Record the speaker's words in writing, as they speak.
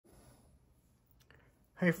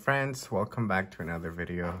Hey friends, welcome back to another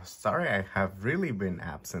video. Sorry I have really been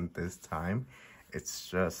absent this time. It's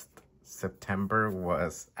just September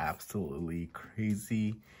was absolutely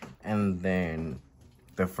crazy, and then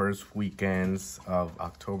the first weekends of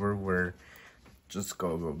October were just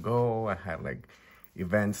go. I had like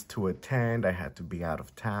events to attend. I had to be out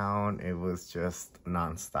of town. It was just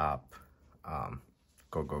non-stop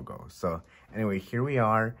go. So anyway, here we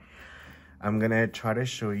are. I'm gonna try to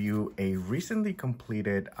show you a recently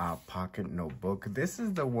completed pocket notebook. This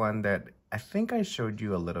is the one that I think I showed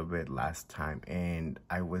you a little bit last time, and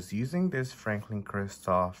I was using this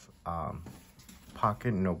Franklin-Christoph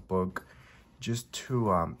pocket notebook just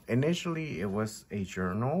to, initially it was a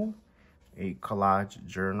journal, a collage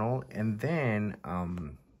journal, and then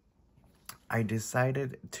I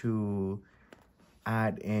decided to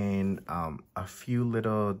add in a few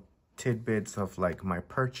little tidbits of like my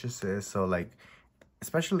purchases. So like,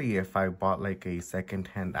 especially if I bought like a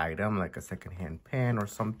secondhand item, like a secondhand pen or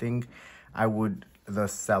something, the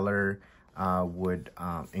seller would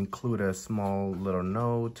include a small little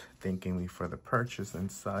note thanking me for the purchase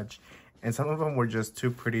and such. And some of them were just too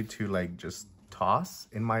pretty to like just toss,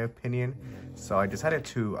 in my opinion. So I decided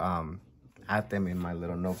to add them in my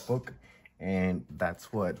little notebook. And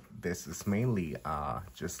that's what this is mainly,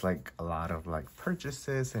 just like a lot of like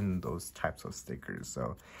purchases and those types of stickers.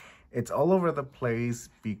 So it's all over the place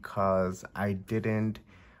because I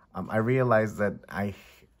realized that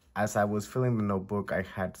as I was filling the notebook, I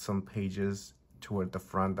had some pages toward the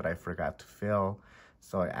front that I forgot to fill.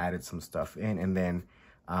 So I added some stuff in, and then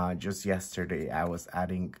just yesterday I was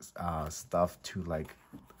adding stuff to like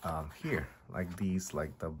here, like these,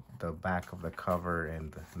 like the back of the cover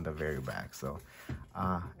and the very back. So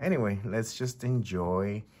anyway, let's just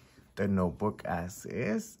enjoy the notebook as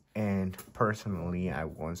is. And personally, I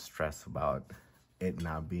won't stress about it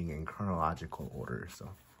not being in chronological order. So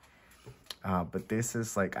but this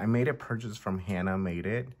is like, I made a purchase from Hannah Made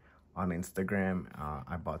It on Instagram.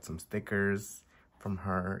 I bought some stickers from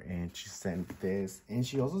her, and she sent this, and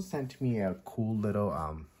she also sent me a cool little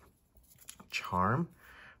charm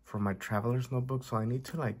for my traveler's notebook, so I need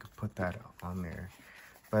to like put that on there.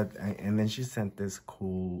 And then she sent this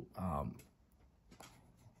cool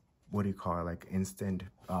what do you call it, like instant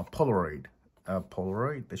Polaroid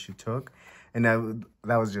that she took, and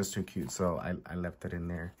that was just too cute, so I left it in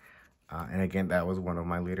there. And again, that was one of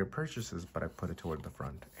my later purchases, but I put it toward the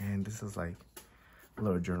front. And this is like a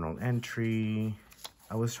little journal entry.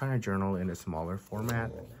 I was trying to journal in a smaller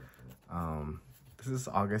format. This is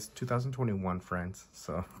August 2021, friends.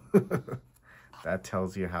 So that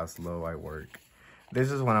tells you how slow I work.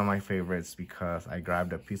 This is one of my favorites because I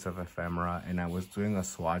grabbed a piece of ephemera and I was doing a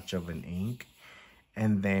swatch of an ink.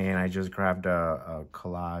 And then I just grabbed a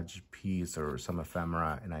collage piece or some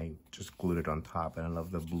ephemera and I just glued it on top. And I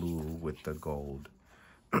love the blue with the gold.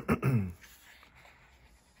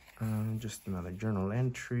 Just another journal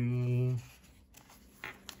entry.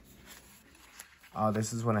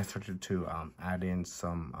 This is when I started to add in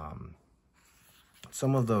some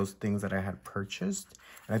of those things that I had purchased.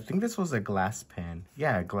 And I think this was a glass pen.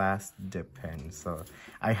 Yeah, a glass dip pen. So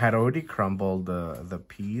I had already crumbled the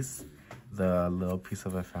piece, the little piece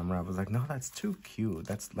of ephemera. I was like, no, that's too cute.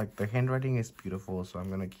 That's like, the handwriting is beautiful, so I'm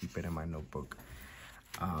gonna keep it in my notebook.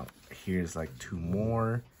 Here's like two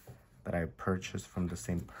more that I purchased from the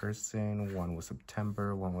same person. One was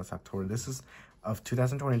September, one was October. This is of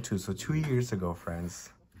 2022, so 2 years ago, friends.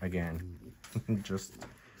 Again, just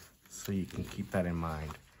so you can keep that in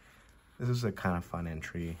mind. This is a kind of fun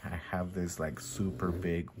entry. I have this like super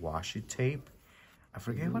big washi tape. I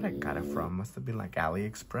forget what I got it from. Must have been like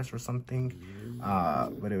AliExpress or something.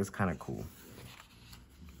 But it was kind of cool.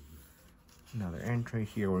 Another entry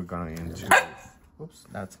here. We're going into, oops,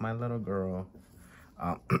 that's my little girl.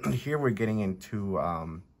 Here we're getting into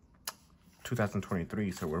 2023,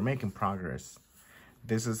 so we're making progress.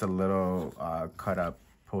 This is a little cut up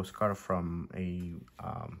postcard from a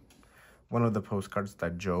one of the postcards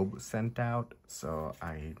that Job sent out. So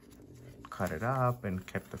I cut it up and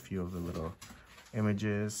kept a few of the little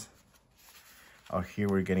images. Oh, here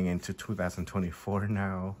we're getting into 2024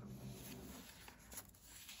 now.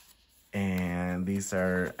 And these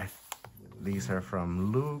are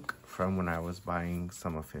from Luke, from when I was buying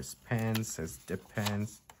some of his pens, his dip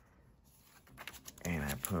pens. And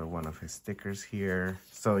I put one of his stickers here.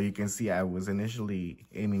 So you can see I was initially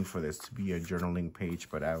aiming for this to be a journaling page,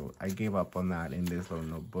 but I gave up on that in this little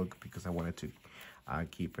notebook because I wanted to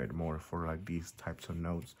keep it more for like these types of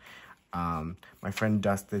notes. My friend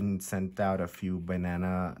Dustin sent out a few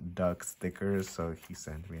banana duck stickers, so he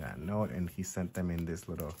sent me that note, and he sent them in this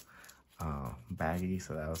little baggie,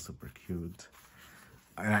 so that was super cute.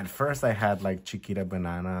 And at first I had like Chiquita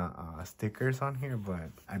Banana stickers on here, but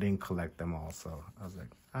I didn't collect them all. So I was like,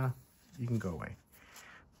 you can go away.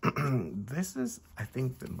 This is, I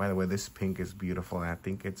think, by the way, this pink is beautiful. And I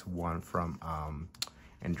think it's one from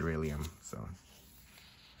Andrelium. So,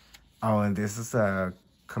 oh, and this is a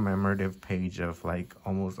commemorative page of like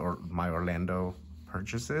almost my Orlando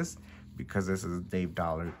purchases, because this is Dave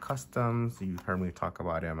Dollar Customs. You heard me talk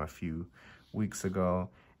about him a few weeks ago.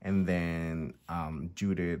 And then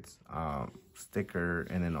Judith's sticker,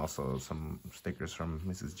 and then also some stickers from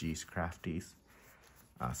Mrs. G's Crafties.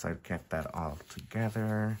 So I kept that all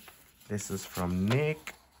together. This is from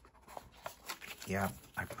Nick. Yep,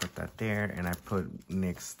 I put that there, and I put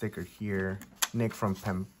Nick's sticker here. Nick from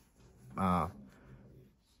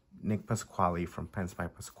Nick Pasquale from Pens by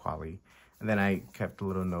Pasquale. And then I kept a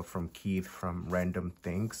little note from Keith from Random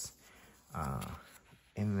Things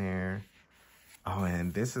in there. Oh,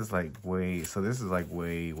 and this is like way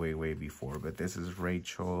before, but this is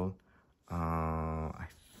Rachel. I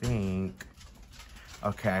think,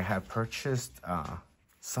 okay, I had purchased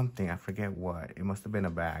something, I forget what. It must have been a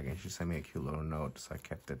bag, and she sent me a cute little note, so I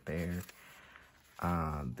kept it there.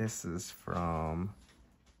 This is from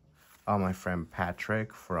my friend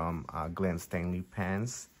Patrick from Glenn Stanley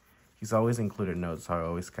Pens. He's always included notes, so I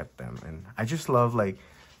always kept them. And I just love like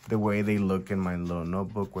the way they look in my little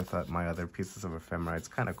notebook with my other pieces of ephemera. It's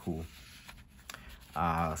kind of cool.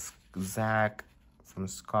 Zach from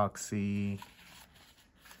Skoxy.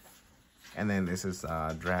 And then this is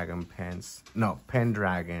Dragon Pens. No,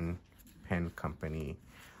 Pendragon Pen Company.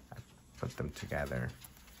 I put them together.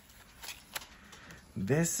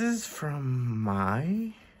 This is from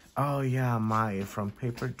from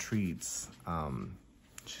Paper Treats.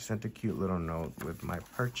 She sent a cute little note with my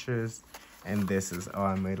purchase. And this is,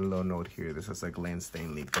 I made a little note here. This is a Glenn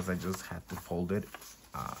Stanley, because I just had to fold it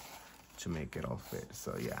to make it all fit.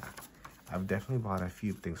 So yeah, I've definitely bought a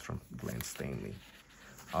few things from Glenn Stanley.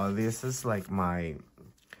 This is like my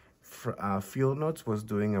Field Notes was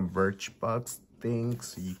doing a Birchbox thing,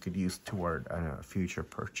 so you could use toward a future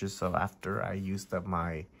purchase. So after I used up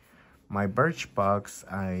my Birchbox,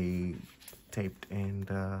 I taped in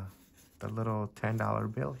the little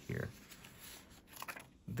 $10 bill here.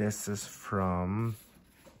 This is from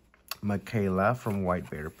Michaela from White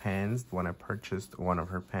Bear Pens. When I purchased one of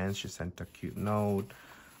her pens, she sent a cute note,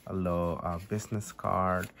 a little business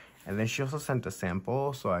card, and then she also sent a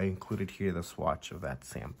sample, so I included here the swatch of that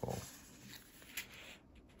sample.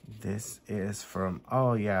 This is from,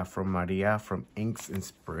 from Maria from Ink's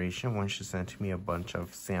Inspiration, when she sent me a bunch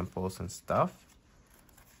of samples and stuff.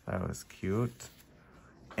 That was cute.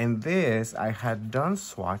 And this, I had done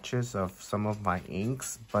swatches of some of my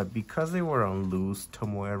inks, but because they were on loose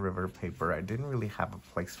Tomoe River paper, I didn't really have a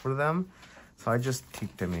place for them. So I just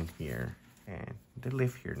taped them in here, and they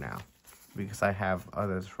live here now because I have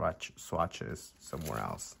other swatches somewhere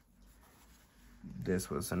else. This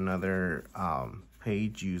was another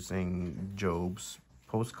page using Job's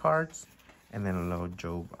postcards, and then a little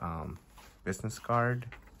Job business card.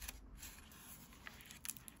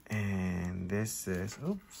 And this is,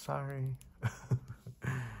 oops, sorry.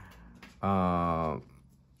 What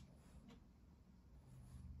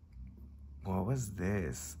was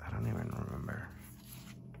this? I don't even remember.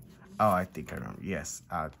 Oh, I think I remember. Yes,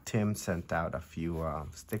 Tim sent out a few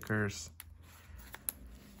stickers.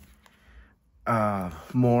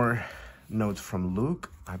 More notes from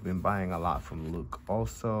Luke. I've been buying a lot from Luke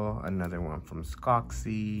also. Another one from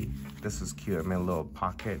Skoxy. This was cute. I made a little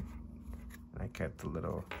pocket. I kept a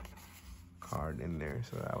little card in there,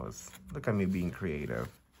 so that was, look at me being creative.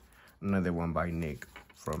 Another one by Nick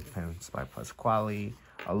from Pens by Pasquale.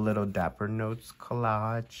 A little Dapper Notes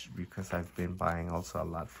collage, because I've been buying also a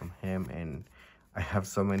lot from him, and I have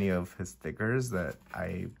so many of his stickers that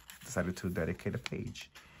I decided to dedicate a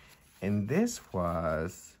page. And this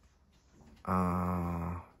was, so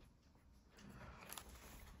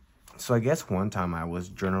I guess one time I was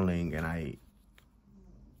journaling and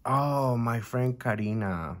oh, my friend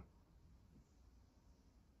Karina.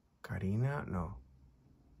 Karina? No.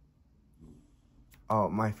 Oh,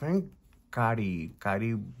 my friend Kari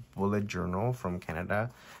Bullet Journal from Canada.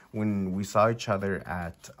 When we saw each other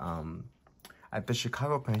at the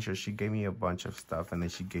Chicago Pen Show, she gave me a bunch of stuff, and then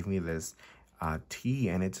she gave me this tea,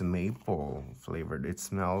 and it's maple flavored. It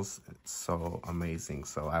smells so amazing.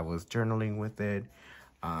 So I was journaling with it,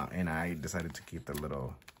 and I decided to keep the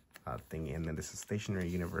little thingy. And then this is Stationery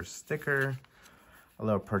Universe sticker. A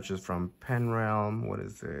little purchase from Pen Realm. What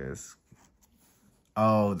is this?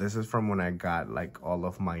 Oh, this is from when I got like all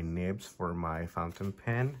of my nibs for my fountain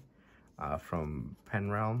pen from Pen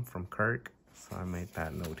Realm, from Kirk. So I made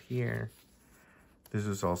that note here. This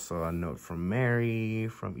is also a note from Mary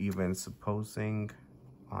from Even Supposing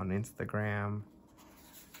on Instagram.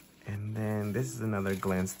 And then this is another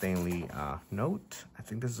Glenn Stanley note. I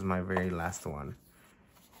think this is my very last one.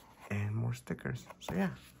 And more stickers. So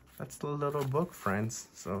yeah, that's the little book, friends.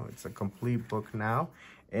 So it's a complete book now.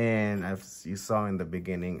 And as you saw in the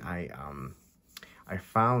beginning, I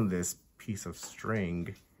found this piece of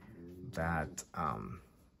string that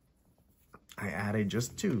I added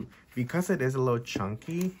just because it is a little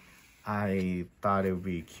chunky. I thought it would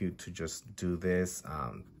be cute to just do this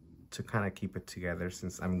to kind of keep it together,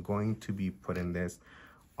 since I'm going to be putting this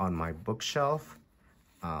on my bookshelf.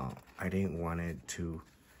 I didn't want it to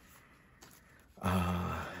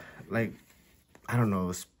like, I don't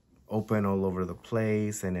know, open all over the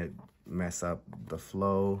place and it mess up the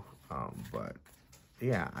flow. But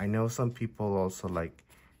yeah, I know some people also like,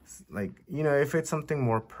 you know, if it's something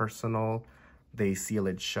more personal, they seal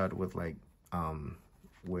it shut with like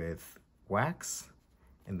with wax,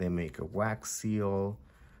 and they make a wax seal.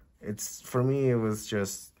 It's, for me, it was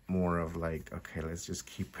just more of like, okay, let's just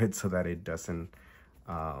keep it so that it doesn't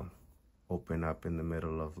open up in the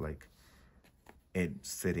middle of like it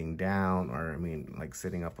sitting down, or I mean like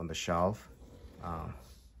sitting up on the shelf.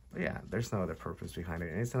 But yeah, there's no other purpose behind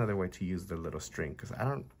it, and it's another way to use the little string, because I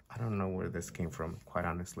don't know where this came from, quite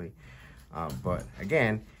honestly. But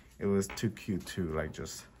again, it was too cute to like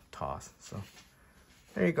just toss. So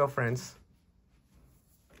there you go, friends.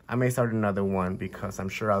 I may start another one, because I'm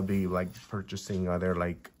sure I'll be like purchasing other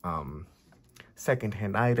like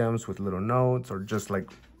secondhand items with little notes, or just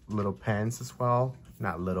like little pens as well.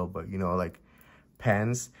 Not little, but you know, like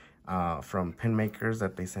pens from pen makers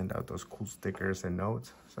that they send out those cool stickers and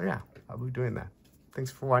notes. So yeah, I'll be doing that.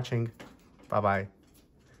 Thanks for watching. Bye-bye.